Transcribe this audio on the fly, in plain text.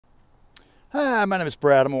Hi, my name is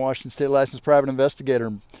Brad. I'm a Washington State licensed private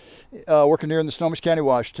investigator working here in the Snohomish County,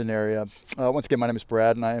 Washington area. Once again, my name is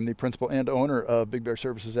Brad, and I am the principal and owner of Big Bear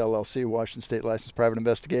Services, LLC, Washington State licensed private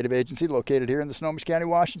investigative agency located here in the Snohomish County,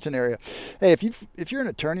 Washington area. Hey, if you're an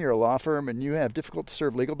attorney or a law firm and you have difficult to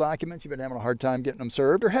serve legal documents, you've been having a hard time getting them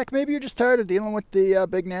served, or heck, maybe you're just tired of dealing with the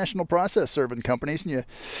big national process serving companies and you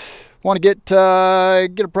want to get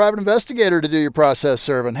a private investigator to do your process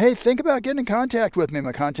serving, hey, think about getting in contact with me.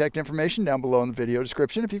 My contact information down below in the video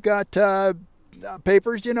description. If you've got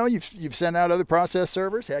papers, you've sent out other process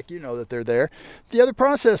servers, heck, you know that they're there. The other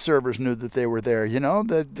process servers knew that they were there.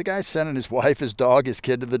 The guy sending his wife, his dog, his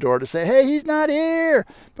kid to the door to say, hey, he's not here.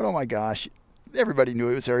 But oh my gosh, everybody knew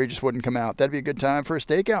he was there. He just wouldn't come out. That'd be a good time for a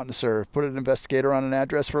stakeout to serve. Put an investigator on an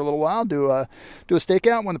address for a little while. Do a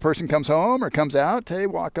stakeout when the person comes home or comes out. Hey,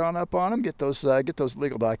 walk on up on them. Get those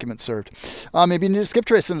legal documents served. Maybe you need a skip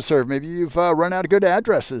trace to serve. Maybe you've run out of good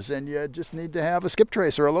addresses and you just need to have a skip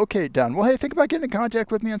trace or a locate done. Well, hey, think about getting in contact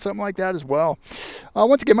with me on something like that as well.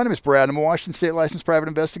 Once again, my name is Brad. I'm a Washington State licensed private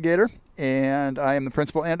investigator, and I am the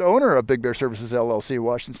principal and owner of Big Bear Services, LLC,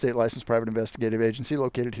 Washington State licensed private investigative agency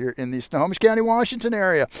located here in the Snohomish County, Washington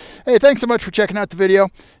area. Hey, thanks so much for checking out the video.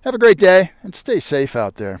 Have a great day and stay safe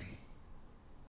out there.